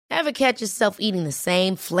Ever catch yourself eating the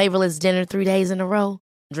same flavorless dinner 3 days in a row?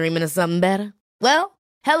 Dreaming of something better? Well,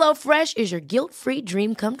 HelloFresh is your guilt-free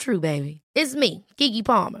dream come true, baby. It's me, Keke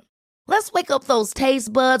Palmer. Let's wake up those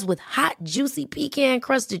taste buds with hot, juicy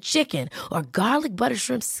pecan-crusted chicken or garlic butter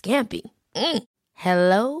shrimp scampi.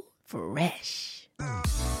 Hello Fresh.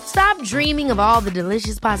 Stop dreaming of all the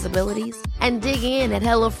delicious possibilities and dig in at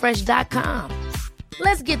HelloFresh.com.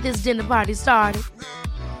 Let's get this dinner party started.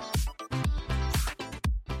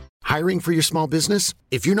 Hiring for your small business?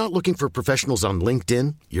 If you're not looking for professionals on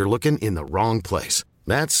LinkedIn, you're looking in the wrong place.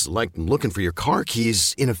 That's like looking for your car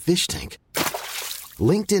keys in a fish tank.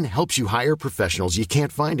 LinkedIn helps you hire professionals you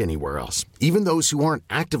can't find anywhere else, even those who aren't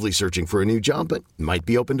actively searching for a new job but might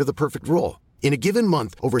be open to the perfect role. In a given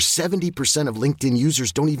month, over 70% of LinkedIn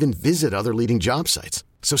users don't even visit other leading job sites.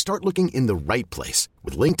 So start looking in the right place.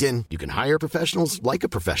 With LinkedIn, you can hire professionals like a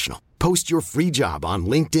professional. Post your free job on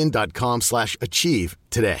linkedin.com/achieve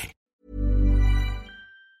today.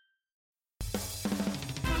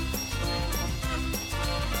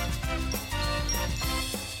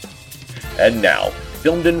 And now,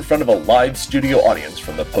 filmed in front of a live studio audience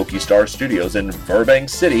from the PokeStar Studios in Burbank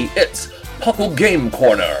City, it's Puckle Game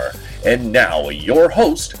Corner. And now, your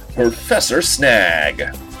host, Professor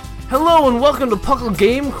Snag. Hello and welcome to Puckle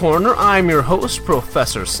Game Corner. I'm your host,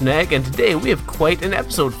 Professor Snag, and today we have quite an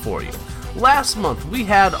episode for you. Last month we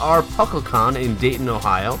had our PuckleCon in Dayton,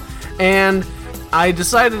 Ohio, and I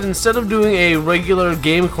decided instead of doing a regular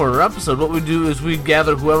Game Corner episode, what we do is we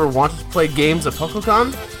gather whoever wanted to play games at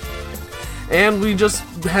PuckleCon, and we just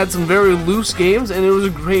had some very loose games, and it was a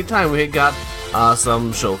great time. We got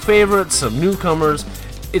some show favorites, some newcomers.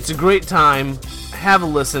 It's a great time. Have a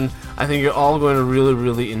listen. I think you're all going to really,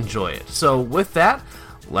 really enjoy it. So with that,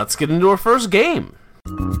 let's get into our first game.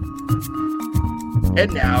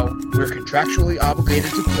 And now, we're contractually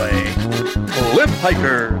obligated to play Cliff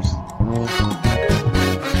Hikers.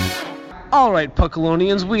 Alright,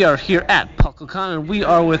 Puckalonians, we are here at PuckleCon, and we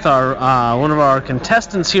are with our one of our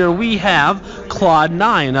contestants here. We have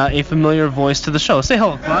Claude9, a familiar voice to the show. Say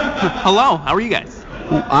hello, Claude. Hello, how are you guys?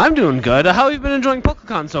 I'm doing good. How have you been enjoying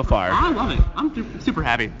PuckleCon so far? I love it. I'm super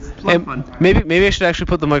happy. It's a lot of fun. Maybe I should actually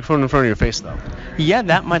put the microphone in front of your face, though. Yeah,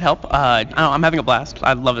 that might help. I'm having a blast.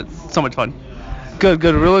 I love it. It's so much fun. Good.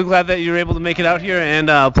 Really glad that you're able to make it out here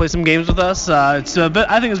and play some games with us. I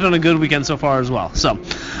think it's been a good weekend so far as well. So,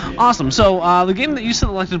 awesome. So, the game that you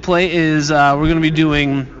selected to play is we're going to be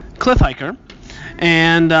doing Cliff Hiker,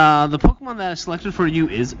 and the Pokemon that I selected for you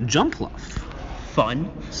is Jumpluff.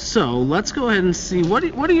 Fun. So let's go ahead and see what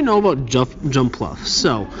do you know about Jumpluff.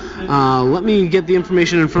 So let me get the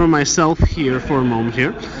information in front of myself here for a moment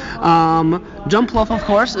here. Jumpluff, of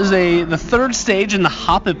course, is the third stage in the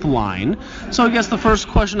Hoppip line. So I guess the first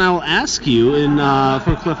question I will ask you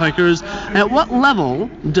for Cliff Hikers, at what level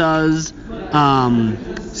does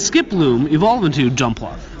Skiploom evolve into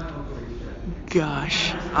Jumpluff?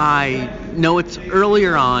 Gosh, I know it's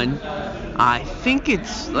earlier on. I think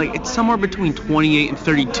it's somewhere between 28 and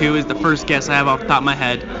 32 is the first guess I have off the top of my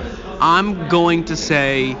head. I'm going to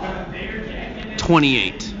say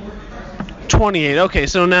 28. 28. Okay,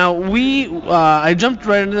 so now I jumped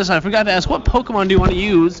right into this. I forgot to ask, what Pokemon do you want to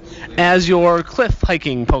use as your cliff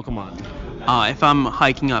hiking Pokemon? If I'm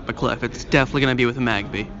hiking up a cliff, it's definitely going to be with a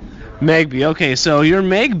Magby. Magby. Okay, so your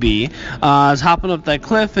Magby is hopping up that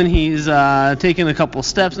cliff, and he's taking a couple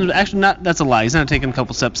steps. Actually, that's a lie. He's not taking a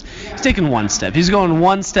couple steps. He's taking one step. He's going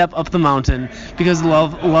one step up the mountain because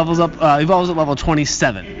evolves at level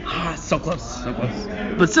 27. So close.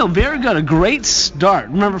 But still, very good. A great start.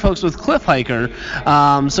 Remember, folks, with Cliff Hiker,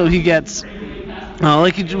 so he gets...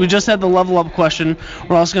 we just had the level up question.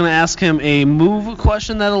 We're also going to ask him a move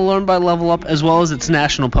question that'll learn by level up, as well as its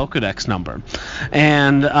national Pokedex number.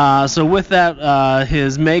 And so with that,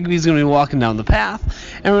 his Magby's going to be walking down the path,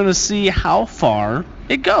 and we're going to see how far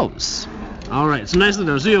it goes. All right, so nicely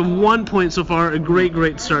done. So you have 1 point so far. A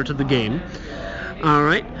great start to the game. All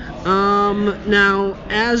right. Now,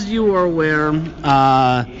 as you are aware,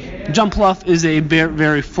 Jumpluff is a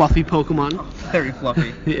very fluffy Pokemon. Very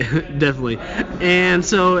fluffy. Yeah, definitely. And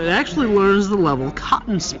so it actually learns the level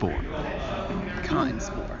Cotton Spore. Cotton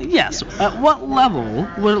Spore? Yes. At what level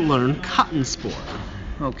would it learn Cotton Spore?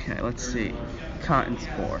 Okay, let's see. Cotton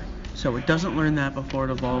Spore. So it doesn't learn that before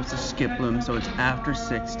it evolves to Skiploom, so it's after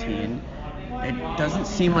 16. It doesn't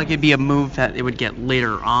seem like it'd be a move that it would get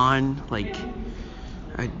later on. Like,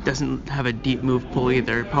 it doesn't have a deep move pool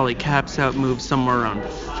either. It probably caps out moves somewhere around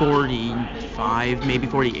 45, maybe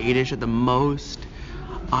 48-ish at the most.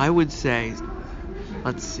 I would say,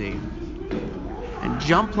 let's see. And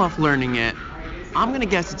Jumpluff learning it, I'm going to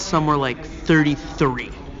guess it's somewhere like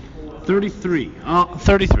 33. 33. Oh,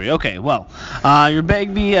 33. Okay, well, your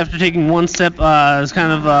Bagby, after taking one step, is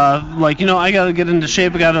kind of like, I got to get into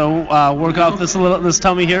shape. I got to work out this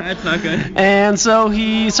tummy here. That's not good. And so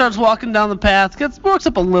he starts walking down the path, works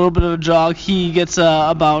up a little bit of a jog. He gets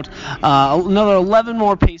about another 11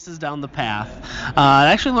 more paces down the path. It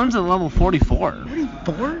actually learns at level 44.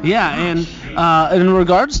 44? Yeah, and in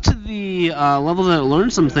regards to the level that it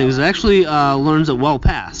learns some things, it actually learns it well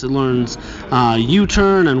past. It learns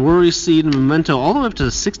U-turn and worry seed and memento all the way up to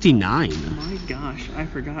 69. My gosh, I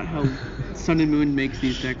forgot how Sun and Moon makes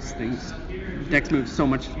these dex moves so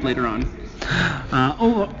much later on.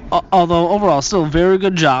 Although overall, still a very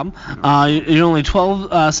good job. You're only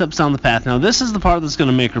 12 steps down the path. Now, this is the part that's going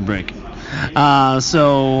to make or break it.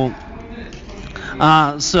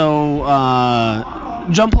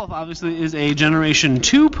 Jumpluff obviously is a Generation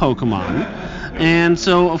 2 Pokemon, and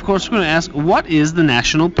so of course we're going to ask, what is the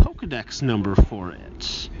national Pokedex number for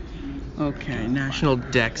it? Okay, national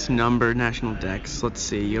dex. Let's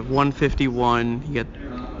see. You have 151. You get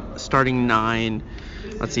starting 9.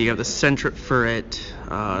 Let's see. You have the Sentret for it,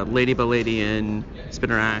 Lady Baladian,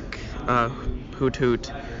 Spinarak,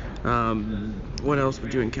 Hoot. What else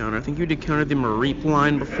would you encounter? I think you'd encounter the Mareep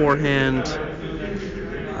line beforehand.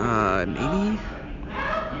 Maybe?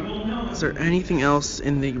 Is there anything else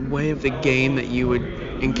in the way of the game that you would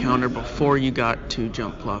encounter before you got to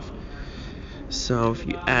Jumpluff? So if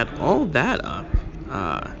you add all that up,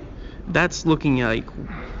 that's looking like,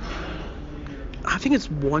 I think it's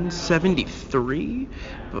 173,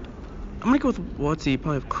 but I'm going to go with, let's see, you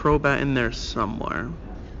probably have Crobat in there somewhere.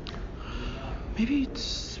 Maybe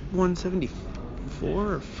it's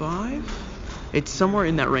 174 or 5? It's somewhere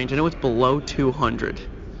in that range. I know it's below 200.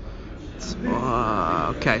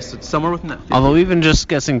 Okay, so it's somewhere within that 50. Although even just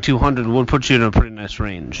guessing 200 would put you in a pretty nice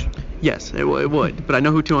range. Yes, it would. But I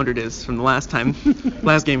know who 200 is from the last game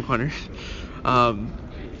corner.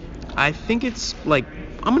 I think it's like,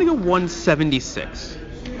 I'm going to go 176.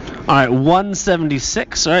 All right,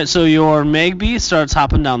 176. All right, so your Magby starts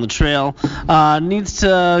hopping down the trail. Needs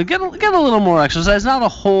to get a little more exercise. Not a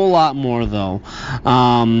whole lot more, though.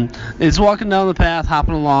 It's walking down the path,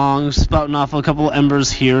 hopping along, spouting off a couple of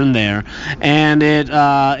embers here and there. And it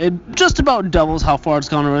just about doubles how far it's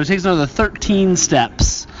gone already. It takes another 13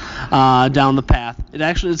 steps down the path.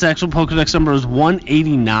 Its actual Pokedex number is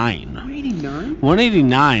 189. 189?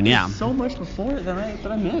 189, yeah. There's so much before it that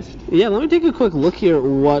I missed. Yeah, let me take a quick look here at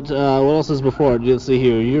what else is before it. Let's see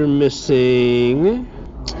here. You're missing...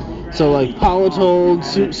 So, like, Politoed,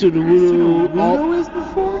 Sudowoodo, is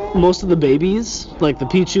before? most of the babies, like the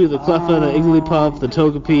Pichu, the Cleffa, the Igglypuff, the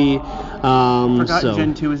Togepi. Forgot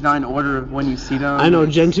Gen 2 is not in order of when you see them. I know,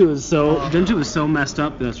 Gen 2 is so messed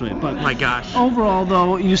up. That's right. But my gosh. Overall,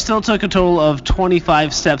 though, you still took a total of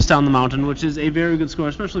 25 steps down the mountain, which is a very good score,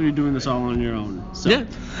 especially if you're doing this all on your own. So, yeah.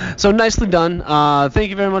 So nicely done. Thank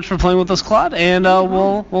you very much for playing with us, Claude, and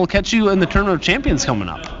we'll catch you in the Tournament of Champions coming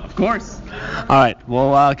up. Of course. All right,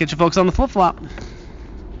 we'll get you folks on the flip-flop.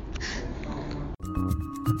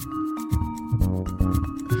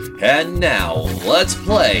 And now, let's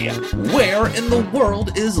play Where in the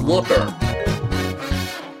World is Looker?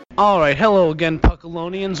 Alright, hello again,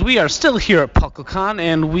 Puckalonians. We are still here at PuckleCon,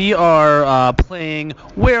 and we are playing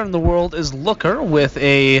Where in the World is Looker with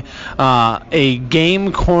a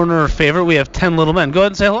Game Corner favorite. We have 10 Little Men. Go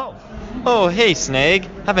ahead and say hello. Oh, hey, Snag.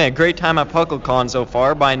 Having a great time at PuckleCon so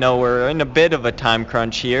far, but I know we're in a bit of a time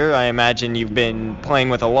crunch here. I imagine you've been playing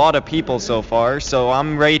with a lot of people so far, so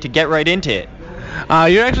I'm ready to get right into it.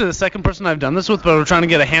 You're actually the second person I've done this with, but we're trying to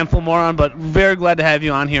get a handful more on, but very glad to have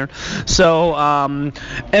you on here. So,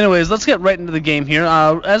 anyways, let's get right into the game here.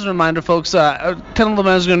 As a reminder, folks, 10 Little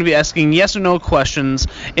Men is going to be asking yes or no questions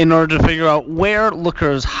in order to figure out where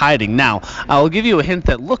Looker is hiding. Now, I'll give you a hint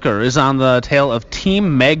that Looker is on the tail of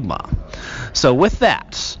Team Magma. So with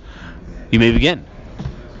that, you may begin.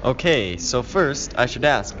 Okay, so first, I should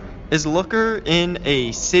ask, is Looker in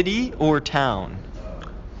a city or town?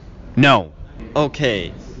 No.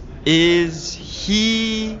 Okay, is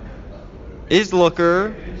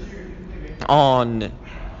Looker on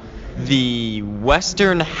the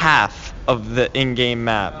western half of the in-game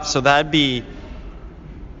map? So that'd be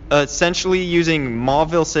essentially using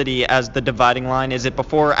Mauville City as the dividing line. Is it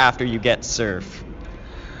before or after you get Surf?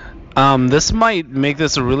 This might make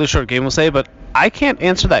this a really short game, we'll say, but I can't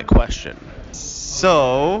answer that question.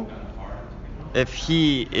 So, if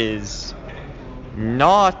he is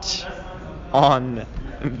not on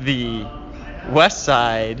the west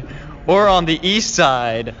side or on the east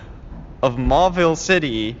side of Mauville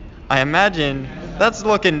City, I imagine that's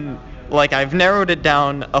looking like I've narrowed it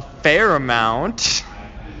down a fair amount.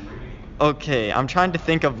 Okay, I'm trying to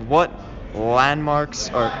think of what landmarks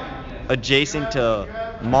are adjacent to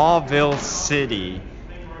Mauville City.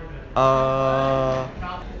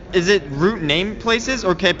 Is it route name places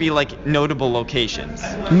or can it be like notable locations?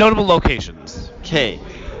 Notable locations. Okay.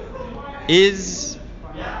 Is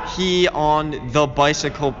he on the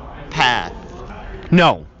bicycle path?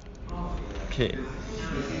 No. Okay.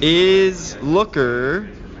 Is Looker...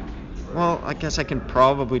 Well, I guess I can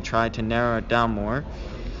probably try to narrow it down more.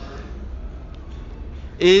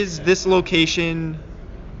 Is this location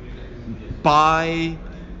by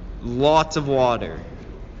lots of water?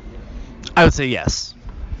 I would say yes.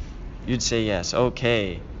 You'd say yes.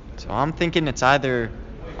 Okay. So I'm thinking it's either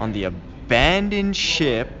on the abandoned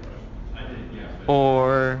ship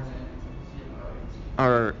or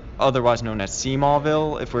otherwise known as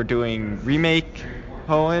Seamallville if we're doing remake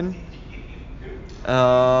Hoenn.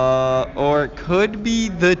 Or it could be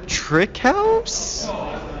the Trick House,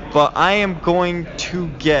 but I am going to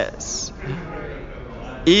guess.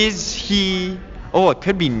 Is he... Oh, it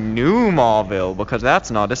could be New Mauville because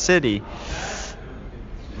that's not a city.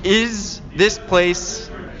 Is this place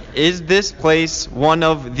one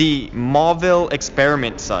of the Mauville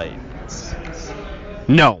experiment sites?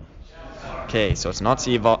 No. Okay, so it's not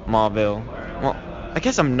Mauville. Well, I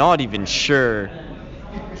guess I'm not even sure.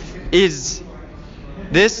 Is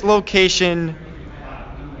this location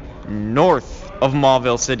north of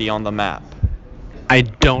Mauville City on the map? I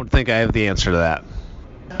don't think I have the answer to that.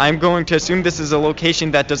 I'm going to assume this is a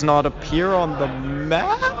location that does not appear on the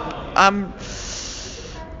map?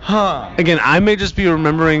 Again, I may just be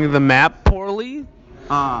remembering the map poorly.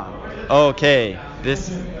 Okay.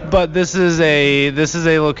 But this is a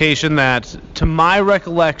location that, to my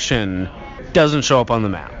recollection, doesn't show up on the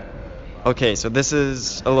map. Okay, so this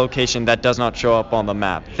is a location that does not show up on the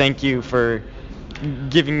map. Thank you for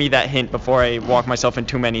giving me that hint before I walk myself in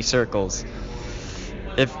too many circles.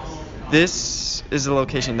 If this is a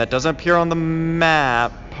location that doesn't appear on the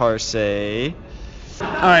map, per se...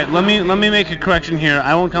 Alright, let me make a correction here.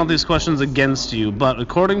 I won't count these questions against you, but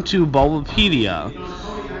according to Bulbapedia,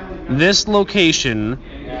 this location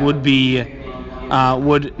would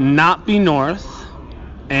not be north,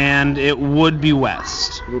 and it would be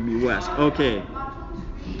west. It would be west. Okay.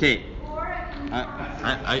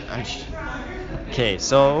 Okay,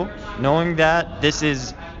 so knowing that this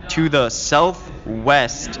is to the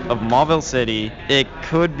southwest of Mauville City, it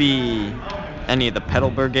could be any of the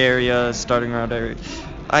Petalburg areas, starting around area.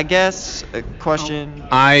 I guess a question.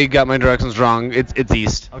 I got my directions wrong. It's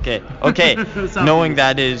east. Okay. Knowing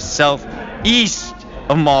that is southeast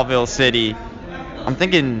of Mauville City, I'm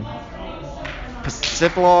thinking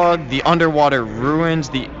Paciflog, the underwater ruins,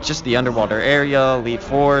 just the underwater area, Elite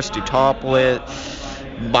Forest, Dutopolis,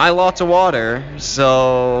 by lots of water.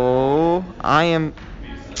 So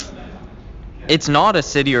it's not a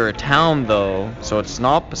city or a town though, so it's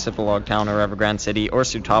not Paciflog Town or Evergrande City or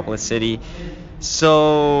Sutopolis City.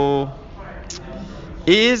 So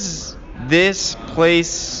is this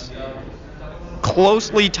place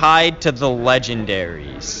closely tied to the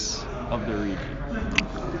legendaries of the region?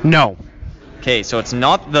 No. Okay, so it's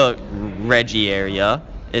not the Reggie area.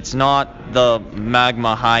 It's not the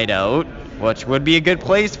Magma Hideout, which would be a good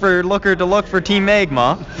place for Looker to look for Team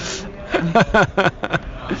Magma.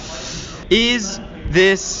 Is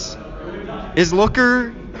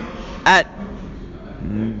Looker at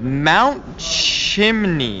Mount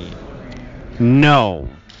Chimney? No.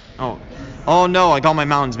 Oh no, I got my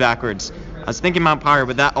mountains backwards. I was thinking Mount Pyre,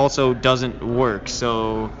 but that also doesn't work,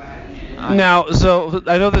 so... Now, so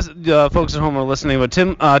I know this folks at home are listening, but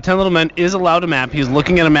Ten Little Men is allowed a map. He's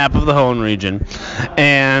looking at a map of the Hoenn region,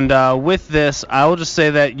 and with this, I will just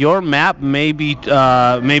say that your map may be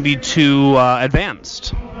too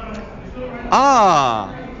advanced.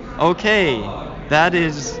 Okay, that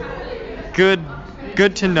is good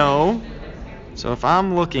to know. So if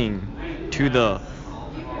I'm looking to the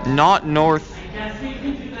not north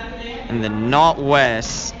and the not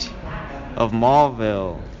west of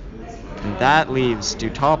Mauville, and that leaves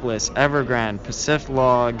Dutopolis, Evergrande,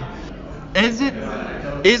 Paciflog.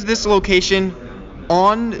 Is this location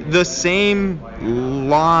on the same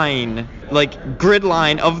line, like grid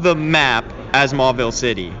line of the map as Mauville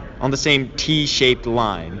City? On the same T-shaped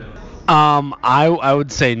line? I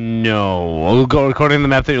would say no. According to the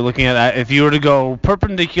map that you're looking at, if you were to go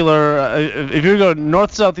perpendicular, if you were to go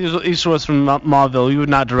north, south, east, west from Mauville, you would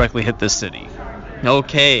not directly hit this city.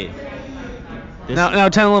 Okay. Now,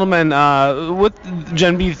 Ten Little Men, with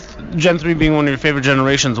Gen 3 being one of your favorite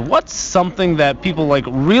generations, what's something that people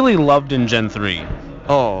really loved in Gen 3?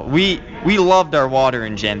 Oh, we loved our water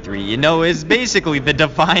in Gen 3. It's basically the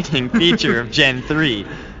defining feature of Gen 3.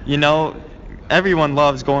 You know, everyone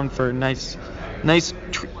loves going for a nice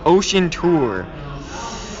ocean tour.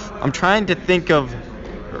 I'm trying to think of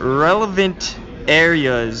relevant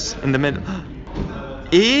areas in the middle.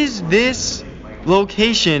 Is this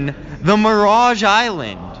location the Mirage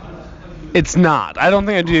Island? It's not. I don't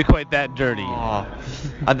think I'd do it quite that dirty. Oh,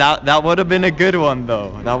 that would have been a good one,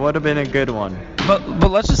 though. That would have been a good one. But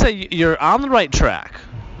let's just say you're on the right track.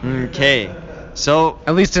 Okay. So,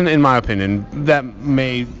 at least in my opinion, that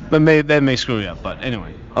may screw you up. But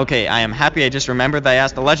anyway. Okay, I am happy I just remembered that I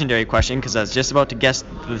asked the legendary question because I was just about to guess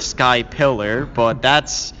the Sky Pillar, but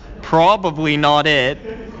that's probably not it.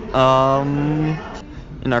 In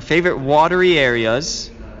our favorite watery areas,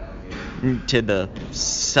 to the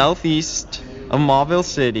southeast of Mauville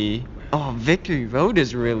City. Oh, Victory Road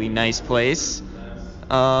is a really nice place.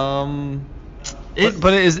 But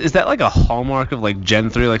is that like a hallmark of like Gen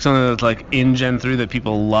 3, like something that's like in Gen 3 that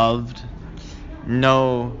people loved?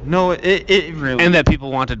 No, it really... And that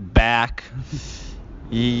people wanted back?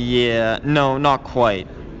 Yeah, no, not quite.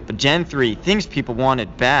 But Gen 3, things people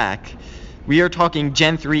wanted back. We are talking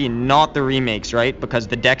Gen 3, not the remakes, right? Because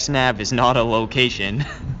the Dex Nav is not a location.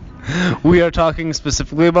 We are talking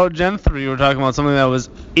specifically about Gen 3. We're talking about something that was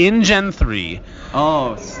in Gen 3.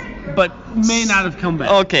 Oh. But may not have come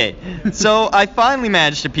back. Okay, so I finally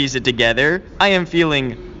managed to piece it together. I am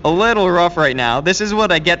feeling a little rough right now. This is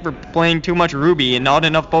what I get for playing too much Ruby and not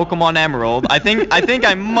enough Pokemon Emerald. I think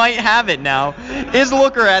I might have it now. Is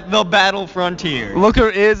Looker at the Battle Frontier? Looker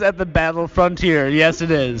is at the Battle Frontier. Yes, it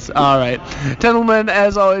is. All right. Gentlemen,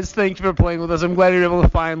 as always, thank you for playing with us. I'm glad you're able to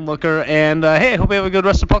find Looker. And, hey, I hope you have a good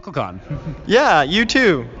rest of PuckleCon. Yeah, you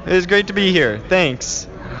too. It was great to be here. Thanks.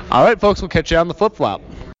 All right, folks, we'll catch you on the flip-flop.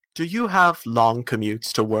 Do you have long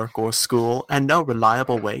commutes to work or school and no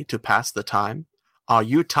reliable way to pass the time? Are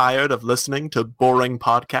you tired of listening to boring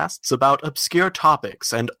podcasts about obscure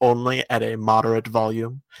topics and only at a moderate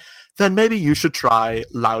volume? Then maybe you should try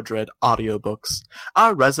Loudred Audiobooks.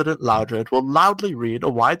 Our resident Loudred will loudly read a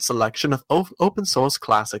wide selection of open source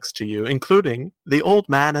classics to you, including The Old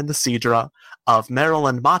Man and the Seadra, Of Meryl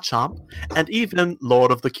and Machamp, and even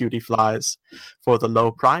Lord of the Cutie Flies. For the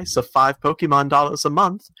low price of $5 Pokemon dollars a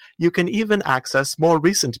month, you can even access more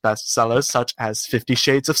recent bestsellers such as 50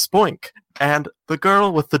 Shades of Spoink and The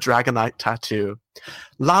Girl with the Dragonite Tattoo.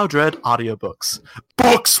 Loudred Audiobooks.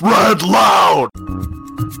 Books read loud!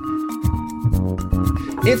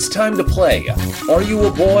 It's time to play. Are you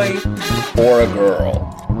a boy or a girl?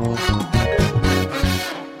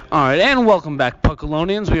 All right, and welcome back,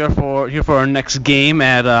 Puckalonians. We are here for our next game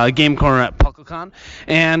at Game Corner at PuckleCon,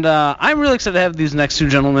 and I'm really excited to have these next two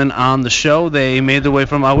gentlemen on the show. They made their way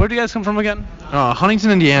from where do you guys come from again?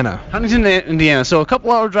 Huntington, Indiana. Huntington, Indiana. So a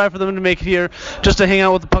couple-hour drive for them to make it here just to hang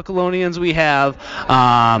out with the Puckalonians. We have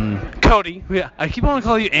Cody. I keep wanting to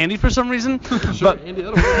call you Andy for some reason. Sure, but, Andy,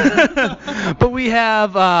 but we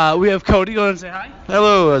have Cody. Go ahead and say hi.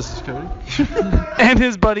 Hello, this is Cody. And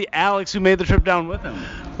his buddy Alex, who made the trip down with him.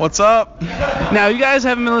 What's up? Now, you guys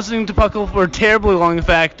haven't been listening to Puckle for terribly long. In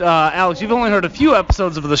fact, Alex, you've only heard a few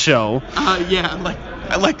episodes of the show. Yeah,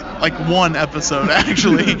 like one episode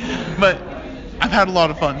actually, but I've had a lot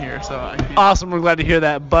of fun here, so. Awesome, we're glad to hear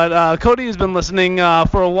that. But Cody has been listening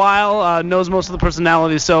for a while, knows most of the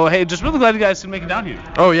personalities. So hey, just really glad you guys can make it down here.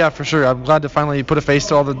 Oh yeah, for sure. I'm glad to finally put a face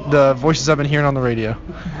to all the voices I've been hearing on the radio.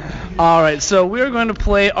 All right, so we are going to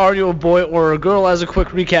play Are You a Boy or a Girl? As a quick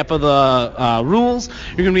recap of the rules,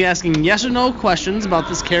 you're going to be asking yes or no questions about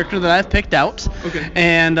this character that I've picked out. Okay.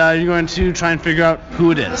 And you're going to try and figure out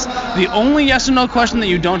who it is. The only yes or no question that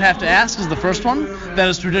you don't have to ask is the first one. That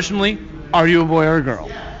is traditionally, are you a boy or a girl?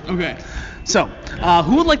 Okay. So,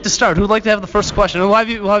 who would like to start? Who would like to have the first question? We'll have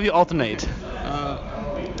you alternate.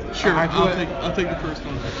 Sure, I'll take the first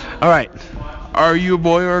one. All right. Are you a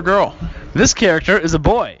boy or a girl? This character is a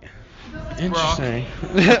boy. Interesting.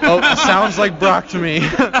 Oh, sounds like Brock to me.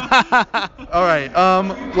 All right.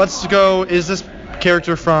 Let's go. Is this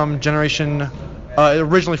character from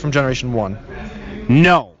originally from Generation 1?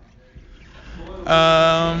 No.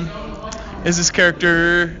 Is this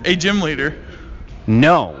character a gym leader?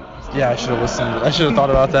 No. Yeah, I should have listened. I should have thought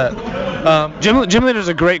about that. Gym leader is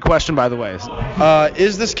a great question, by the way.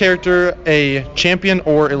 Is this character a champion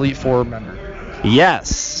or Elite Four member?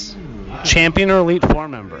 Yes. Champion or Elite Four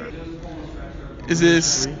member. Is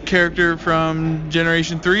this character from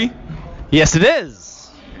Generation 3? Yes, it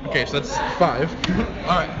is. Okay, so that's 5. All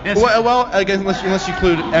right. Yes. Well, I guess unless you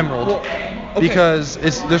include Emerald, okay. Because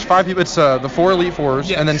there's 5 people. It's the 4 Elite Fours,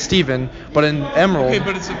 yes. And then Steven. But in Emerald. Okay,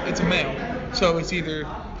 but it's a male, so it's either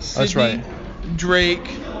Sydney, that's right. Drake,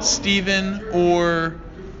 Steven, or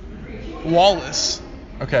Wallace.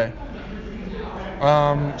 Okay.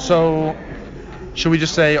 So, should we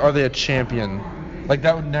just say, are they a champion? Like,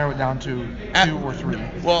 that would narrow it down to 2 or 3.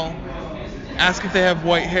 Well, ask if they have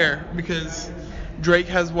white hair, because Drake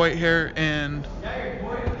has white hair and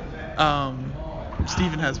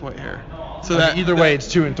Steven has white hair. So Okay, either way, it's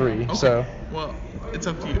 2 and 3. Okay. So. Well, it's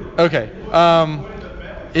up to you. Okay.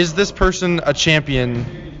 Is this person a champion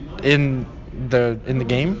in the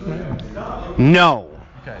game? No.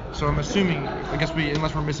 Okay. So I'm assuming. I guess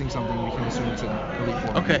unless we're missing something, we can assume it's an Elite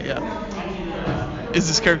Four. Okay, yeah. Is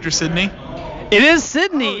this character Sydney? It is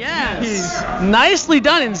Sydney, yes. Nicely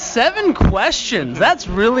done in 7 questions. That's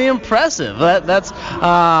really impressive. That's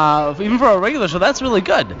even for a regular show, that's really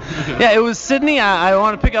good. Yeah, it was Sydney. I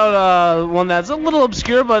want to pick out one that's a little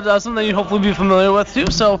obscure, but something you'd hopefully be familiar with too.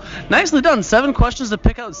 So nicely done. 7 questions to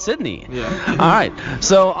pick out Sydney. Yeah. All right.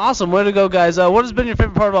 So awesome. Way to go, guys. What has been your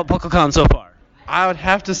favorite part about PuckleCon so far? I would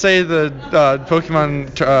have to say the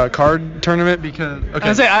Pokemon card tournament because.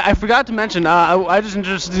 Okay. I forgot to mention. I just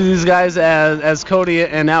introduced these guys as Cody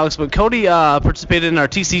and Alex, but Cody participated in our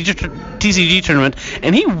TCG tournament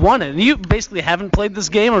and he won it. And you basically haven't played this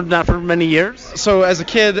game or not for many years. So as a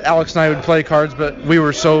kid, Alex and I would play cards, but we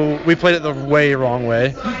played it the wrong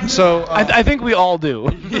way. So I think we all do.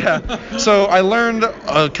 Yeah. So I learned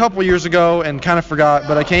a couple years ago and kind of forgot,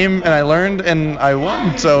 but I came and I learned and I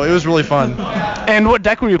won. So it was really fun. And what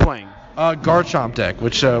deck were you playing? Garchomp deck,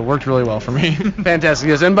 which worked really well for me. Fantastic,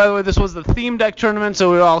 yes. And by the way, this was the theme deck tournament, so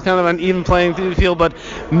we were all kind of on even playing field, but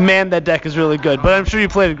man, that deck is really good. But I'm sure you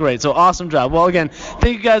played it great, so awesome job. Well, again,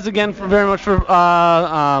 thank you guys again very much for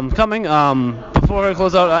coming. Before I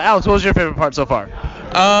close out, Alex, what was your favorite part so far?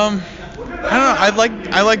 I don't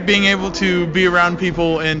know. I like being able to be around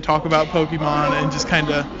people and talk about Pokemon and just kind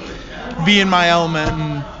of be in my element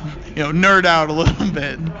and nerd out a little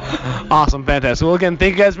bit. Awesome, fantastic. Well, again,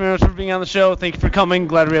 thank you guys very much for being on the show. Thank you for coming.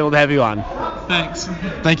 Glad we were able to have you on. Thanks.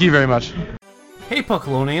 Thank you very much. Hey,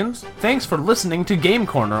 Puckalonians. Thanks for listening to Game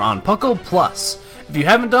Corner on Puckle Plus. If you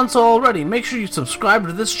haven't done so already, make sure you subscribe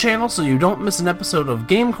to this channel so you don't miss an episode of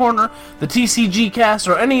Game Corner, the TCG Cast,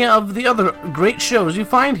 or any of the other great shows you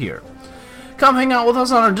find here. Come hang out with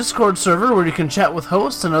us on our Discord server where you can chat with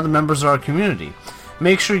hosts and other members of our community.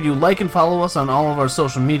 Make sure you like and follow us on all of our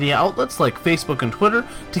social media outlets like Facebook and Twitter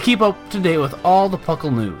to keep up to date with all the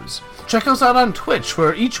Puckle news. Check us out on Twitch,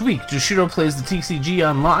 where each week Jushiro plays the TCG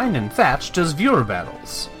online and Thatch does viewer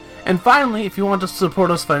battles. And finally, if you want to support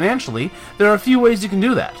us financially, there are a few ways you can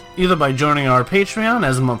do that. Either by joining our Patreon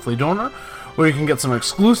as a monthly donor, where you can get some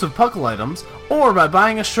exclusive Puckle items, or by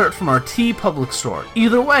buying a shirt from our TeePublic store.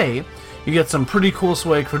 Either way, you get some pretty cool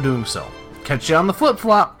swag for doing so. Catch you on the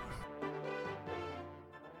flip-flop!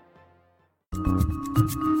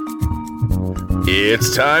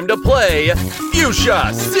 It's time to play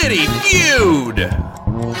Fuchsia City Feud!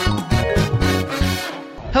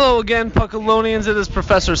 Hello again, Puckalonians. It is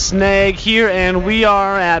Professor Snag here, and we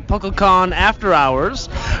are at PuckleCon After Hours.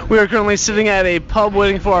 We are currently sitting at a pub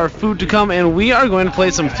waiting for our food to come, and we are going to play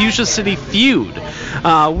some Fuchsia City Feud.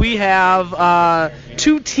 We have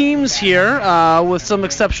 2 teams here with some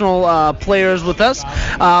exceptional players with us.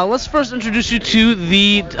 Let's first introduce you to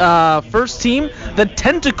the first team, the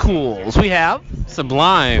Tentacools. We have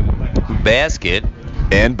Sublime, Basket,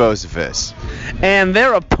 and Bocephus. And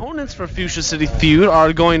their opponents for Fuchsia City Feud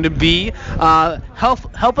are going to be,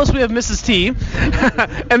 help us, we have Mrs. T.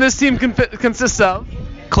 And this team consists of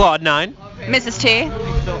Claude9, Mrs. T.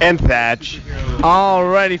 and Thatch.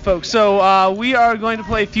 Alrighty, folks. So we are going to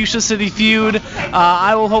play Fuchsia City Feud.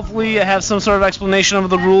 I will hopefully have some sort of explanation of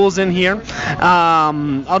the rules in here.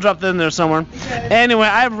 I'll drop that in there somewhere. Anyway,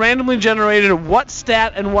 I have randomly generated what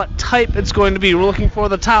stat and what type it's going to be. We're looking for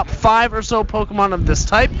the top 5 or so Pokemon of this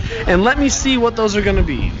type, and let me see what those are going to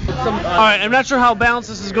be. Alright, I'm not sure how balanced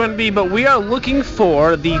this is going to be, but we are looking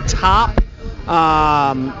for the top...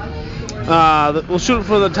 we'll shoot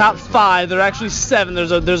for the top 5. There are actually 7.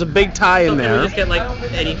 There's a big tie in there. Can we just get like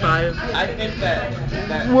 85? I think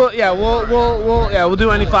that. We'll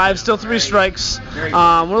do any 5. Still 3 strikes.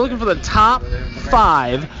 We're looking for the top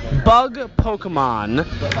 5 bug Pokemon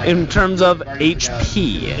in terms of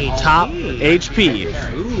HP. Top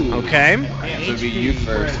HP. Ooh. Okay. So it'll be you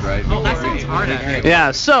first, right? Oh, that sounds hard.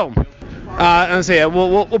 Yeah. So. And so yeah,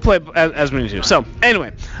 we'll play as we need to. So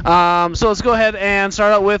anyway, so let's go ahead and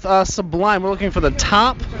start out with Sublime. We're looking for the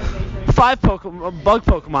top 5 bug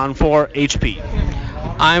Pokemon for HP.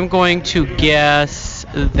 I'm going to guess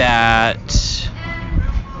that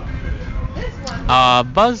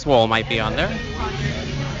Buzzwole might be on there.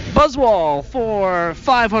 Buzzwole for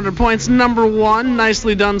 500 points, number 1.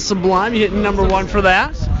 Nicely done, Sublime. You hit number 1 for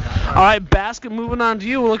that. All right, Basket, moving on to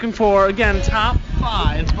you. We're looking for, again, top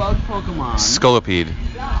 5 bug Pokemon. Scolipede.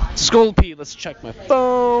 Scolipede, let's check my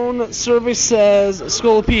phone. Survey says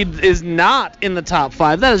Scolipede is not in the top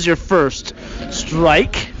 5. That is your first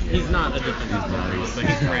strike. He's not a defensive but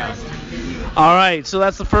he's fast. All right, so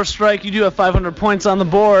that's the first strike. You do have 500 points on the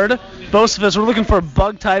board. Both of us, we're looking for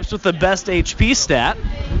bug types with the best HP stat.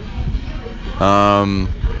 I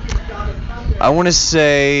want to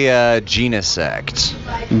say Genesect.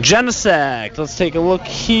 Genesect. Let's take a look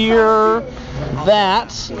here.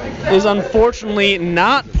 That is unfortunately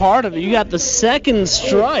not part of it. You got the second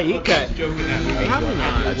strike.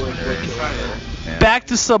 Back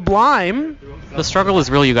to Sublime. The struggle is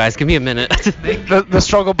real, you guys. Give me a minute. The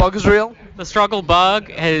struggle bug is real? The struggle bug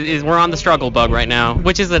is we're on the struggle bug right now,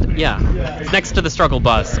 which is next to the struggle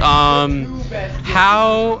bus. How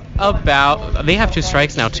about they have 2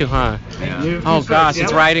 strikes now too, huh? Yeah. Oh gosh,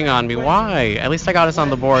 it's riding on me. Why? At least I got us on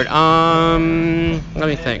the board. Let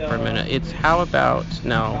me think for a minute. It's how about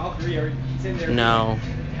no.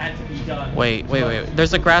 Wait.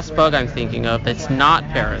 There's a grass bug I'm thinking of that's not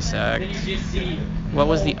Parasect. What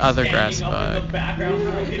was the other grass bug?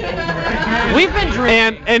 We've been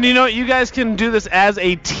drinking. And you know what? You guys can do this as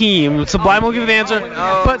a team. Sublime will give you the answer.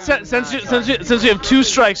 But since you have 2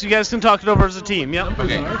 strikes, you guys can talk it over as a team. Yep.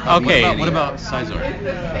 Okay. What about Sizor?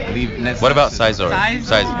 What about Sizor?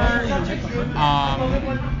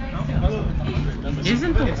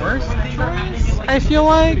 Isn't the worst choice, I feel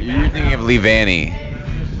like? You're thinking of Leavanny.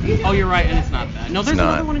 Oh, you're right, and it's not that. No, there's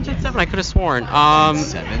another one in Gen 7. I could have sworn.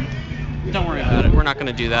 7? Don't worry about it. We're not going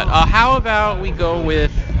to do that. How about we go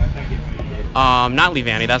with not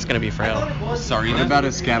Leavanny. That's going to be frail. Sorry, what about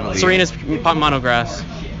Escavalier? Serena's monograss.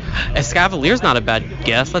 Escavalier's not a bad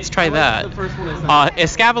guess. Let's try that.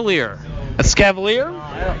 Escavalier. Escavalier?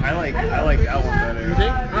 I like that one better. You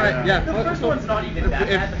think? All right, yeah. Because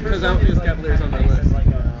I don't think Escavalier's on my list.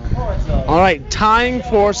 All right, tying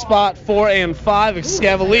for spot 4 and 5,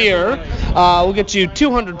 Escavalier. We'll get you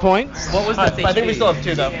 200 points. What was the I think we still have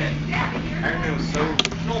 2 though.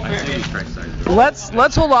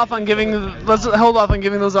 Let's hold off on giving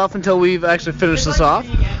those off until we've actually finished this off.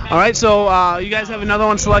 All right, so you guys have another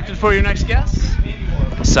one selected for your next guess?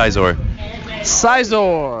 Sizor.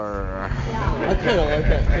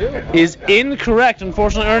 Is incorrect,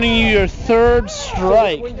 unfortunately, earning you your 3rd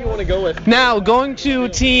strike. What do you want to go with? Now, going to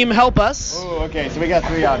Team Help Us. Oh, okay, so we got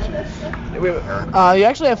 3 options.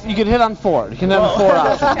 You can hit on 4. You can have 4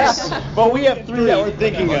 options. But we have 3 that we're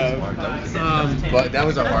thinking of. But that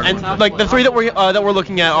was a hard one. And like the 3 that we're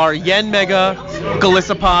looking at are Yanmega,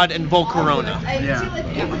 Golisopod, and Volcarona.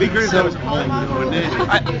 Yeah. It'd be great if that was all wouldn't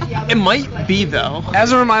it? It might be though.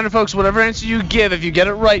 As a reminder, folks, whatever answer you give, if you get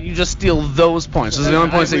it right, you just steal those points. Those are the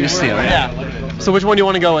only points that you steal. Yeah. So which one do you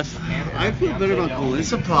want to go with? I feel better about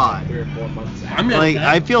Golisopod.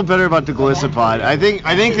 I feel better about the Golisopod. I think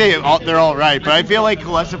they're all right, but I feel like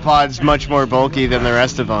Golisopod's much more bulky than the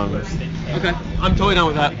rest of them. Okay, I'm totally down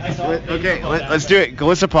with that. Okay, let's do it.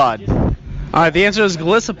 Golisopod. All right, the answer is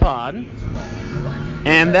Golisopod,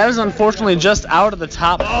 and that is unfortunately just out of the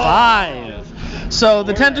top 5. So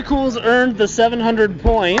the Tentacools earned the 700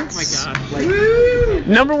 points. Oh my god.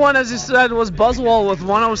 Number 1, as you said, was Buzzwole with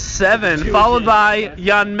 107, followed by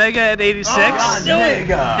Yanmega at 86.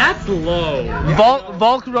 That's low.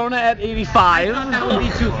 Volcarona at 85. That would be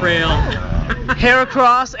too frail.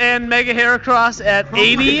 Heracross and Mega Heracross at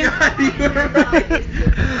 80.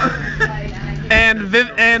 And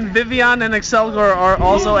Vivian and Excelgor are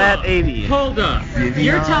also at 80. Hold up.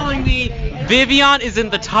 You're telling me Vivian is in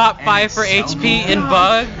the top 5 for HP in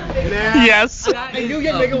Bug? Yes. I knew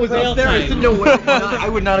Yanmega was up there. I just didn't know where. I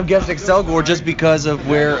would not have guessed Excelgor just because of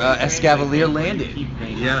where Escavalier landed.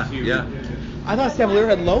 Yeah. I thought Escavalier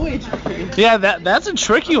had low HP. Yeah, that's a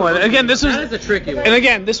tricky one. Again, this was. That is a tricky one. And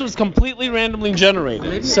again, this was completely randomly generated.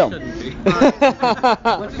 Maybe so. it shouldn't be. No,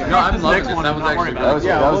 I'm loving this.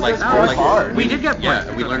 That was actually hard. We did get points.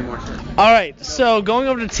 Yeah, we learned more shit. All right, so going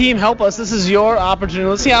over to Team Help Us, this is your opportunity.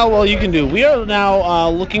 Let's see how well you can do. We are now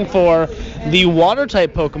looking for the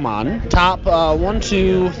Water-type Pokemon. Top 1,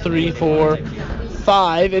 2, 3, 4,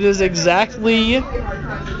 5. It is exactly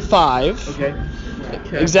 5. Okay.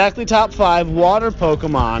 Exactly top 5 Water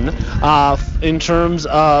Pokemon in terms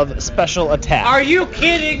of special attack. Are you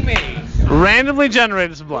kidding me? Randomly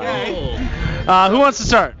generated Sublime. Who wants to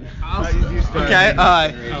start? Okay,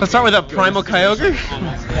 let's start with a Primal Kyogre.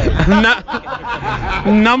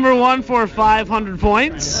 Number 1 for 500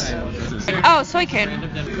 points. Oh, Suicune.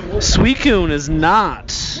 Suicune is not.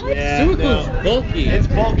 Suicune's bulky. It's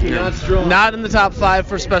bulky, not strong. Not in the top 5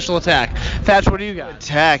 for special attack. Thatch, what do you got?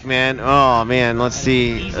 Attack, man. Oh man, let's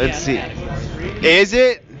see. Is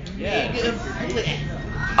it?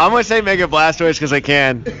 I'm gonna say Mega Blastoise because I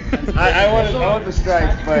can. I want the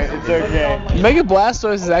strikes, but it's okay. Mega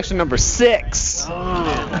Blastoise is actually number 6,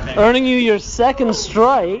 earning you your second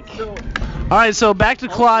strike. All right, so back to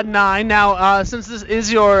Claude 9. Now, since this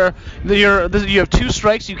is you have 2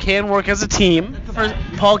 strikes, you can work as a team. First,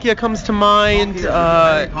 Palkia comes to mind.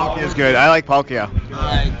 Palkia's good. I like Palkia.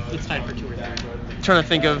 It's time for 2 or 3. Trying to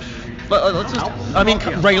think of. Let's just. I mean,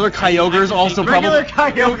 regular Kyogre is also Regular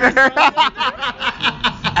probably.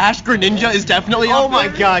 Ash Greninja is definitely Oh up my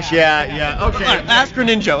there. gosh, yeah, okay. All right, Ash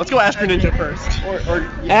Greninja. Let's go Ash Greninja first.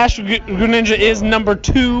 Ash Greninja is number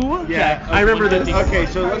 2. Yeah, I remember this. Okay,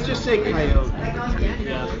 so let's just say Kyogre.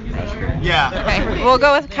 Yeah. Okay, we'll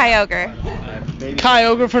go with Kyogre.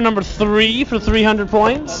 Kyogre for number 3 for 300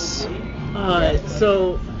 points.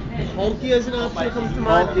 So Palkia is an option that comes to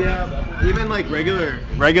mind. Palkia, even like regular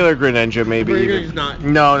Greninja maybe. Greninja's even. not.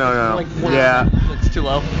 No. Like one Yeah. It's too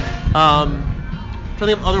low. Trying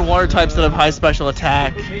to think of other water types that have high special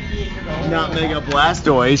attack. Not Mega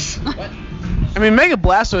Blastoise. I mean, Mega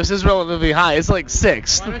Blastoise is relatively high. It's like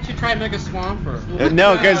 6. Why don't you try Mega Swampert?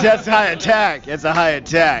 No, because that's high attack. It's a high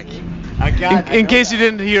attack. In case you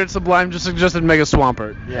didn't hear it, Sublime just suggested Mega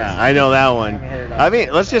Swampert. Yeah, I know that one. I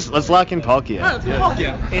mean, let's lock in Palkia. Let's go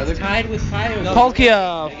Palkia. It's tied with Kyogre.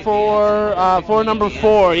 Palkia for number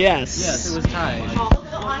 4. Yes. Yes, it was tied.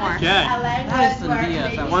 Okay.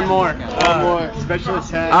 One more. Special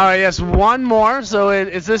attack. All right, yes, one more. So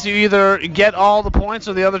it's this: you either get all the points,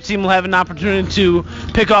 or the other team will have an opportunity to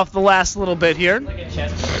pick off the last little bit here.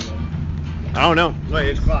 I don't know. Wait,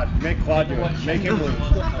 it's Claude. Make Claude do it. Make him lose.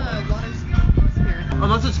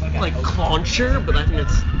 Unless it's like Clauncher, but I think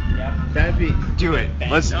it's. That'd be. Do it.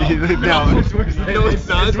 Let's. No. No, it's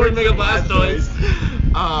not. It's for Mega Blastoise.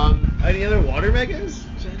 Any other water megas?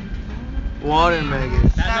 Water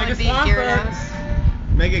megas. That would be Gyarados.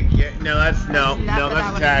 No,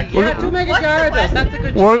 that's attack. Yeah, 2 Mega Gyarados. That's a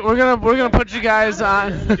good. We're gonna put you guys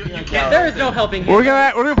on. There is no helping. We're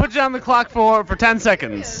gonna put you on the clock for 10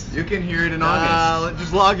 seconds. You can hear it in August. Let's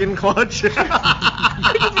just log in Clauncher.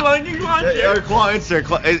 Just log in Clauncher. Or Clauncher.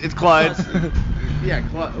 It's Claude. Yeah,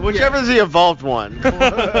 whichever's the evolved one. All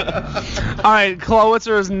right,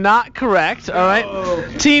 Clawitzer is not correct. All right,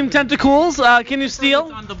 Team Tentacles, can you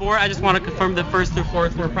steal? On the board, I just want to confirm the first through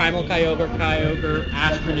fourth were Primal Kyogre,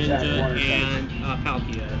 Ash Greninja, and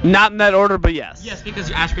Palkia. Not in that order, but yes. Yes,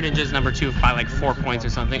 because Ash Greninja is number 2 by like 4 points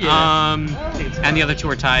or something. Yeah. And the other 2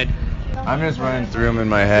 are tied. I'm just running through them in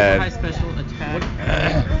my head. High special attack.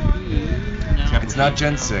 It's not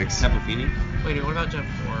Gen 6. Wait, what about Gen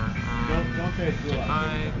 4? Don't say it.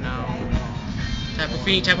 No. Tapu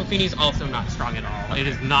Fini is also not strong at all. It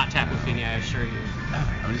is not Tapu Fini, I assure you.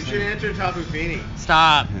 You should answer Tapu Fini.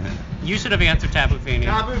 Stop. You should have answered Tapu Fini.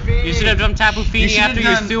 Tapu Fini. You should have done Tapu Fini after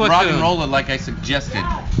your Suicune. Rock and Rolla like I suggested.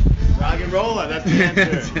 Rock and Rolla, that's the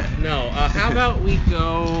answer. No. How about we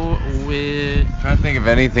go with? I'm trying to think of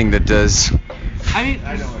anything that does. I mean,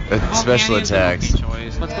 special attacks.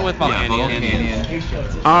 Let's go with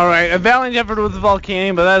Volcanion. All right, a valiant effort with the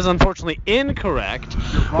Volcanion, but that is unfortunately incorrect.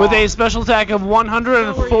 With a special attack of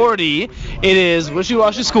 140, it is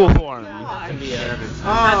Wishy-Washy School Form. That makes sense.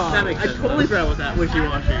 I totally forgot about that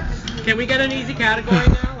Wishy-Washy. Can we get an easy category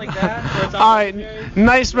now, like that? All right,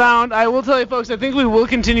 nice round. I will tell you, folks, I think we will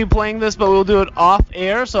continue playing this, but we'll do it off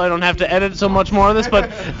air, so I don't have to edit so much more of this.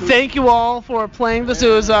 But thank you all for playing this. It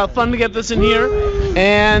was fun to get this in here,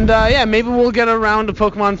 and yeah, maybe we'll get a round of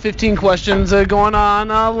Pokemon 15 questions going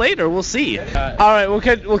on later. We'll see. All right, we'll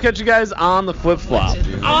catch you guys on the flip flop.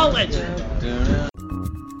 I'll let you.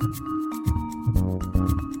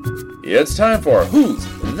 It's time for Who's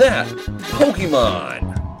That Pokemon?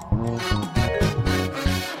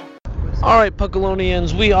 Alright,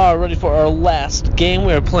 Puckalonians, we are ready for our last game.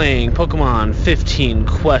 We are playing Pokemon 15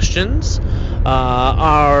 Questions.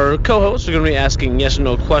 Our co-hosts are going to be asking yes or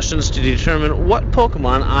no questions to determine what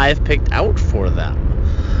Pokemon I've picked out for them.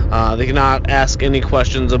 They cannot ask any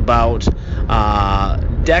questions about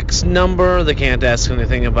Dex number. They can't ask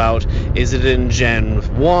anything about is it in Gen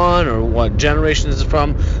 1 or what generation is it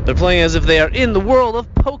from. They're playing as if they are in the world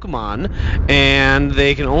of Pokemon, and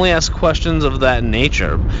they can only ask questions of that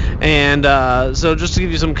nature. And so just to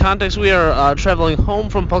give you some context, we are traveling home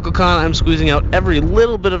from PuckleCon. I'm squeezing out every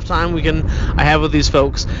little bit of time I have with these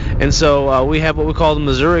folks. And so we have what we call the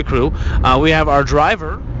Missouri crew. We have our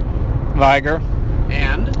driver, Viger.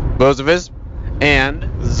 And Bozaviz. And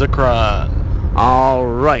Zakra. All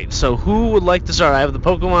right, so who would like to start? I have the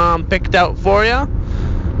Pokemon picked out for you.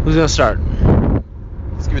 Who's going to start?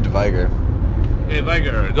 Let's give it to Viger. Okay,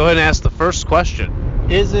 Viger, go ahead and ask the first question.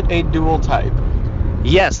 Is it a dual type?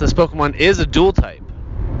 Yes, this Pokemon is a dual type.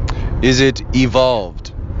 Is it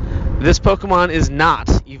evolved? This Pokemon is not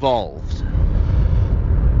evolved.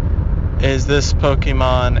 Is this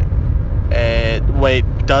Pokemon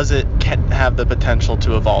does it have the potential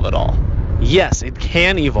to evolve at all? Yes, it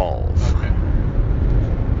can evolve. Okay.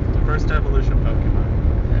 First evolution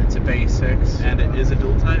Pokemon. It's a basics. And it is a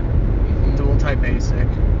dual type? Dual type basic.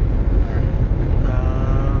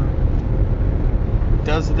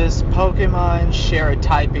 Does this Pokemon share a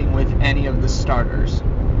typing with any of the starters?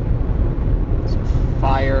 So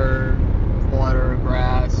fire, water,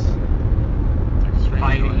 grass,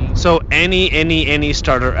 fighting. So any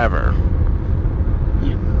starter ever.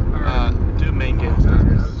 Do main game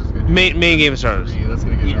starters. Main game starters. That's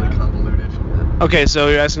gonna get really convoluted. Okay, so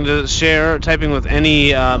you're asking to share typing with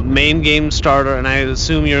any main game starter, and I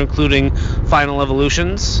assume you're including final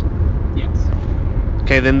evolutions? Yes.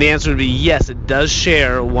 Okay, then the answer would be yes, it does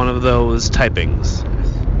share one of those typings.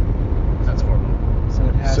 That's horrible.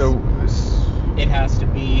 So it has to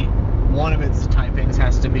be one of its typings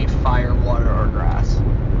has to be fire, water, or grass.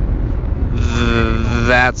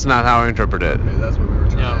 That's not how I interpret it. Okay, that's what we were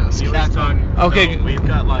trying to ask. Okay. So we've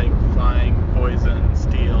got like flying, poison,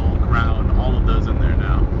 steel, ground, all of those in there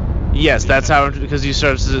now. Yes, that's how, because you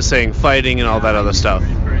started saying fighting and all that other stuff.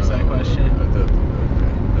 Rephrase that question.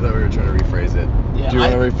 I thought we were trying to rephrase it. Yeah, Do you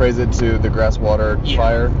want to rephrase it to the grass, water,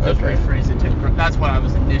 fire? Just Okay. rephrase it to. That's what I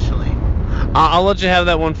was initially. I'll let you have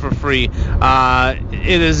that one for free.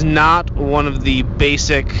 It is not one of the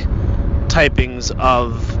basic typings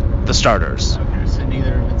of the starters. Okay, so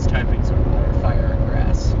neither of its typings are water, fire, or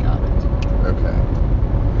grass. Got it.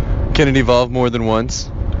 Okay. Can it evolve more than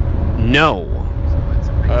once? No.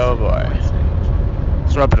 Oh boy.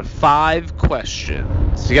 So we're up to 5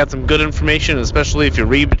 questions. You got some good information, especially if you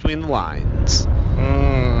read between the lines.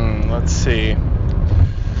 Let's see.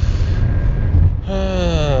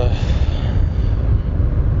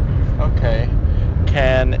 Okay.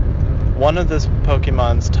 Can one of this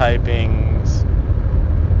Pokemon's typings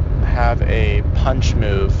have a punch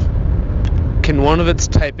move? Can one of its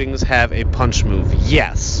typings have a punch move?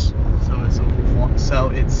 Yes. So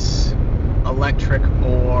it's electric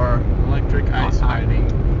or ice fighting.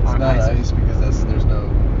 It's not ice because there's no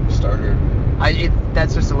starter.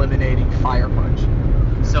 That's just eliminating fire punch.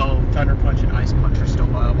 So thunder punch and ice punch are still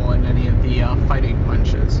viable in any of the fighting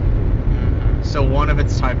punches. Mm-hmm. So one of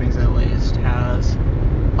its typings at least has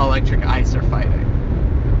electric, ice, or fighting.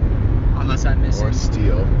 Unless I'm missing. Or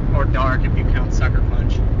steel. Or dark if you count sucker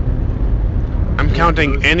punch. I'm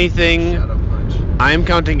counting anything. I'm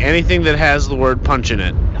counting anything that has the word punch in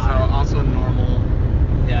it. So also normal.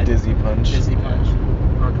 Yeah. Dizzy punch. Dizzy punch.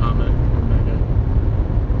 Or comet. Or mega.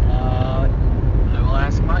 I will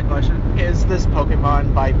ask my question. Is this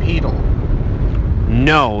Pokemon bipedal?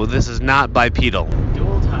 No, this is not bipedal.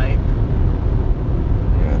 Dual type.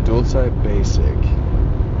 Yeah, dual type basic.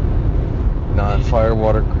 Not fire,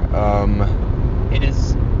 water. It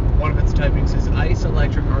is one of its typings is ice,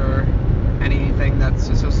 electric, or anything that's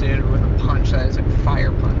associated with a punch that is a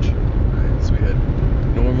fire punch. Alright, so we had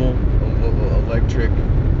normal, electric,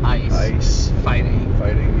 ice, fighting,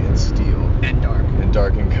 and steel, and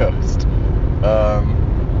dark, and ghost.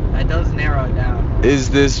 That does narrow it down. Is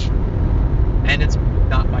this And it's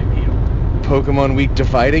not bipedal. Pokemon weak to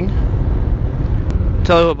fighting?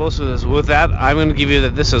 Tell you what, most of this. With that, I'm going to give you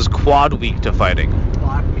that this is quad weak to fighting.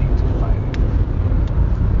 Quad weak to fighting.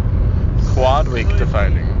 Quad weak to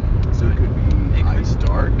fighting. So it could be ice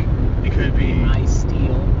dark. It could be ice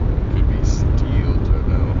steel. Could be steel. Don't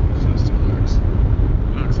know. So steel darks.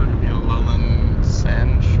 Looks like it'd be a Alolan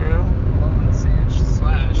Sandshrew. Alolan Sand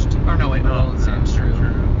or no wait, Alolan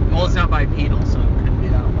Sandshrew. Well, it's not bipedal, so it couldn't be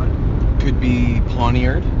that one. Could be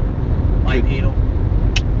Pawniard. Bipedal.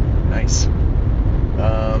 Nice.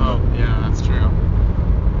 Oh, yeah, that's true.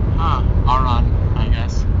 Aron, I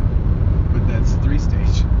guess. But that's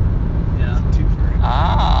 3-stage. Yeah. Twofer.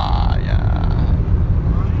 Ah,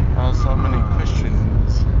 yeah. Oh, so many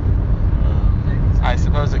questions. I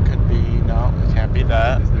suppose it could be. No, it can't be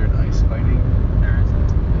that. Is there an ice fighting? There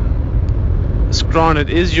isn't. Scrawn, it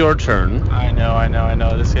is your turn. I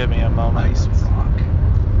know. This gave me a moment. Ice rock.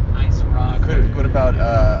 Ice rock. What about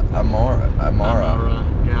Amara?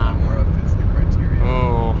 Yeah. Amara fits the criteria.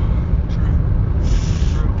 Oh.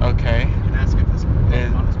 Okay. You can ask if this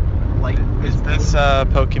Pokemon is light. Is this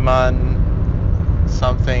Pokemon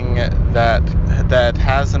something that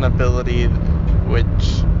has an ability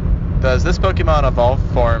which does this Pokemon evolved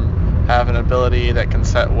form have an ability that can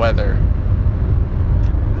set weather?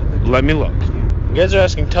 Let me look. You guys are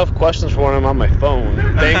asking tough questions for when I'm on my phone.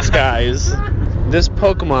 Thanks, guys. This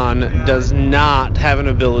Pokemon does not have an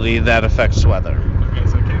ability that affects weather. Okay,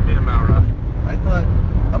 so it can't be Amara. I thought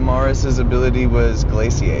Amaris's ability was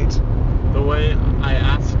Glaciate. The way I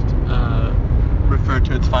asked referred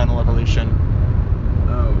to its final evolution.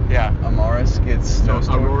 Oh. Yeah. Amoris gets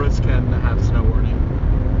snowstorm. Auroras can have snow warning.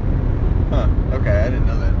 Huh. Okay, I didn't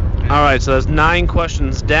know that. All right, so that's 9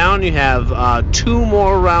 questions down. You have 2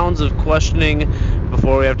 more rounds of questioning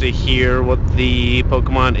before we have to hear what the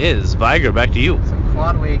Pokemon is. Viger, back to you. So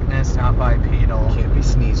quad weakness, not bipedal. Can't be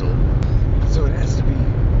Sneasel. So it has to be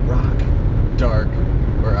rock, dark,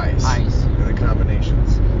 or ice. Ice. Are the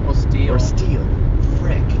combinations. Well, steel. Or steel.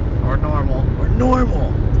 Frick. Or normal. Or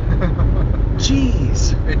normal.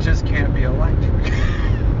 Jeez. It just can't be electric.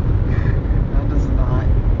 That does not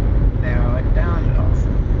narrow it down at all.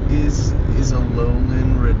 Is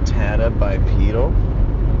Alolan Rattata bipedal?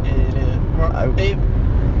 It is.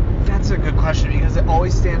 That's a good question because it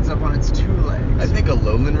always stands up on its 2 legs. I think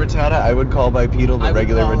Alolan Rattata I would call bipedal. The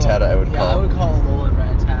regular Rattata I would call. Yeah, I would call Alolan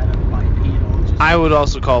Rattata bipedal. I would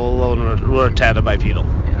also call Alolan Rattata bipedal.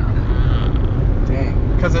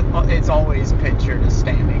 Dang. Because it's always pictured as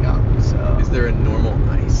standing up. So. Is there a normal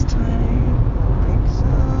ice type? I think so.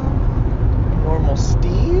 Normal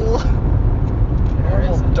steel?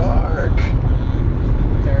 Normal dark?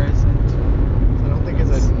 There isn't. I don't think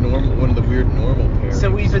it's a normal, one of the weird normal pairings. So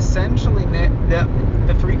we've essentially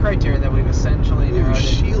the 3 criteria that we've essentially narrowed.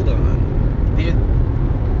 Shieldon.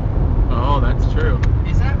 Oh, that's true.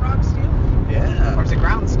 Is that rock steel? Yeah. Or is it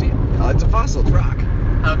ground steel? Oh, it's a fossil. It's rock.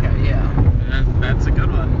 Okay, yeah. That's a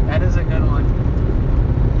good one. That is a good one.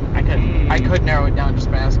 I could narrow it down just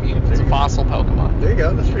by asking if it's a fossil Pokemon. There you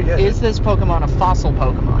go. That's pretty good. Is this Pokemon a fossil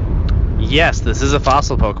Pokemon? Yes, this is a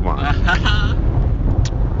fossil Pokemon.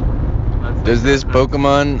 Does this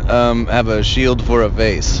Pokemon have a shield for a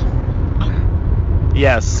vase?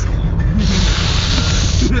 Yes.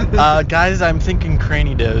 Guys, I'm thinking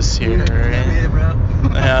Cranidos here.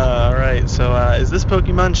 Alright, so is this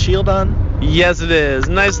Pokemon Shieldon? Yes, it is.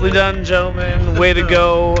 Nicely done, gentlemen. Way to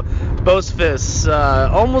go. Both fists.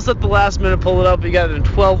 Almost at the last minute, pull it up. You got it in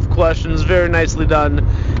 12 questions. Very nicely done.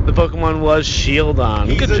 The Pokemon was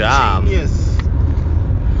Shieldon. Good job. Genius.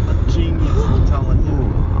 A genius, I'm telling you.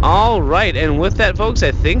 All right, and with that, folks,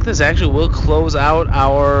 I think this actually will close out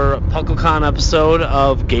our PuckleCon episode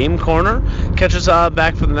of Game Corner. Catch us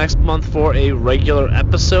back for the next month for a regular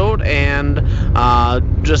episode, and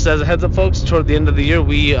just as a heads up, folks, toward the end of the year,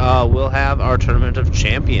 we will have our Tournament of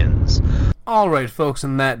Champions. Alright, folks,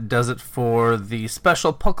 and that does it for the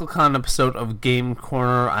special PuckleCon episode of Game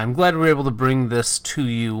Corner. I'm glad we were able to bring this to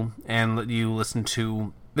you and let you listen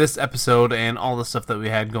to this episode and all the stuff that we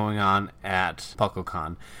had going on at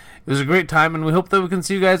PuckleCon. It was a great time, and we hope that we can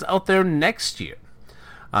see you guys out there next year.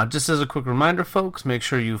 Just as a quick reminder, folks, make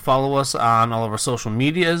sure you follow us on all of our social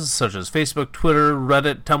medias, such as Facebook, Twitter,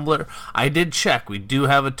 Reddit, Tumblr. I did check. We do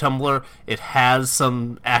have a Tumblr. It has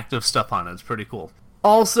some active stuff on it. It's pretty cool.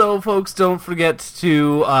 Also, folks, don't forget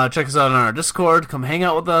to check us out on our Discord. Come hang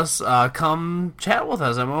out with us. Come chat with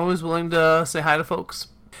us. I'm always willing to say hi to folks.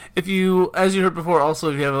 If you, as you heard before,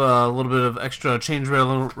 also, if you have a little bit of extra change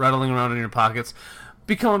rattling around in your pockets,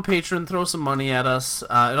 become a patron, throw some money at us. It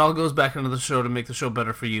all goes back into the show to make the show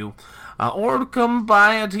better for you. Or come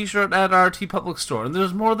buy a t-shirt at our TeePublic store. And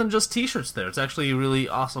there's more than just t-shirts there. It's actually really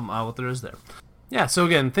awesome what there is there. Yeah, so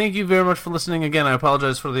again, thank you very much for listening. Again, I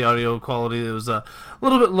apologize for the audio quality. It was a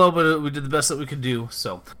little bit low, but we did the best that we could do.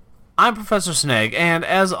 So, I'm Professor Snag, and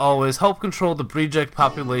as always, help control the Breject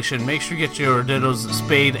population. Make sure you get your Dittos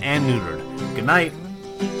spayed and neutered. Good night.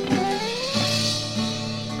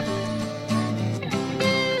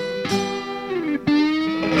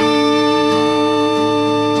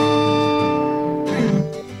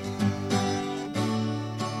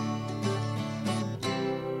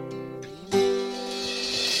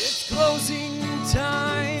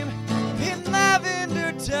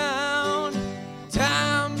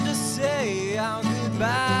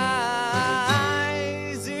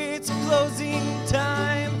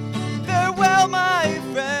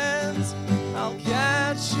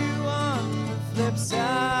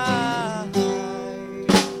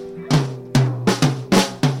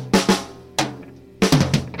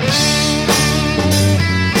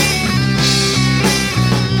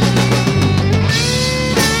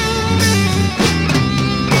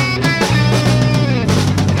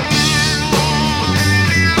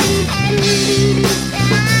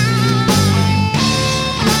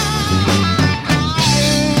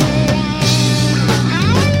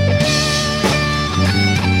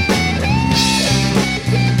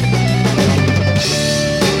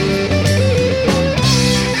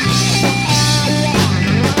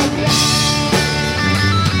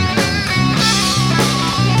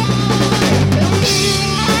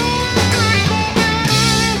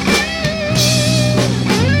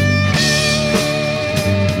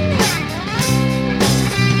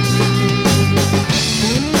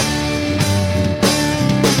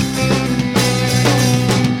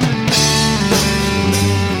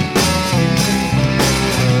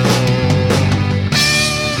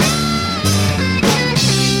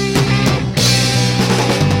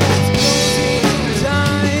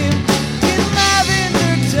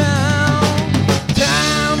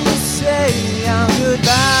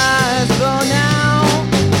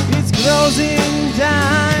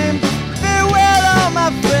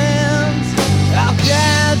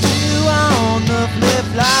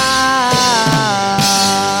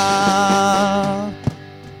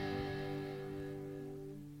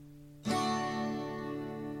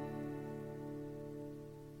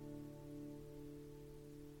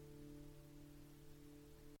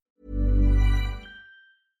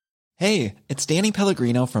 Hey, it's Danny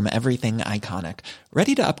Pellegrino from Everything Iconic.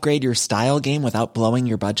 Ready to upgrade your style game without blowing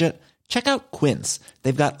your budget? Check out Quince.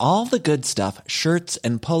 They've got all the good stuff, shirts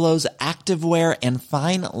and polos, activewear, and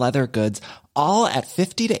fine leather goods, all at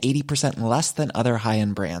 50 to 80% less than other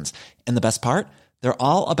high-end brands. And the best part? They're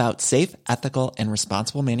all about safe, ethical, and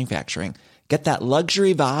responsible manufacturing. Get that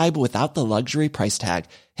luxury vibe without the luxury price tag.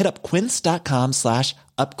 Hit up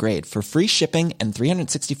quince.com/upgrade for free shipping and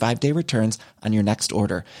 365-day returns on your next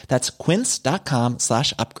order. That's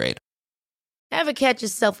quince.com/upgrade. Ever catch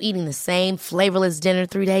yourself eating the same flavorless dinner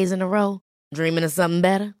 3 days in a row? Dreaming of something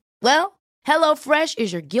better? Well, HelloFresh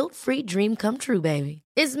is your guilt-free dream come true, baby.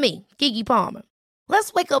 It's me, Keke Palmer.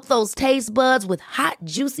 Let's wake up those taste buds with hot,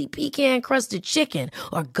 juicy pecan-crusted chicken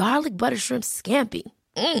or garlic butter shrimp scampi.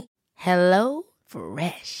 Hello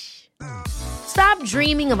Fresh. Stop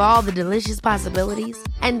dreaming of all the delicious possibilities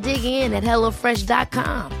and dig in at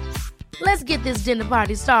HelloFresh.com. Let's get this dinner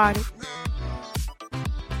party started.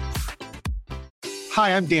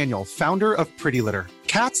 Hi, I'm Daniel, founder of Pretty Litter.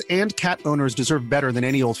 Cats and cat owners deserve better than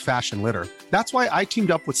any old-fashioned litter. That's why I teamed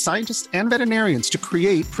up with scientists and veterinarians to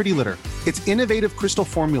create Pretty Litter. Its innovative crystal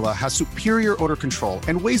formula has superior odor control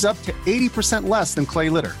and weighs up to 80% less than clay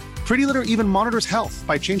litter. Pretty Litter even monitors health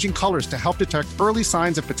by changing colors to help detect early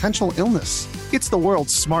signs of potential illness. It's the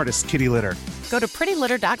world's smartest kitty litter. Go to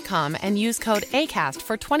prettylitter.com and use code ACAST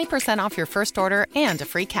for 20% off your first order and a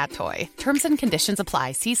free cat toy. Terms and conditions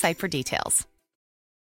apply. See site for details.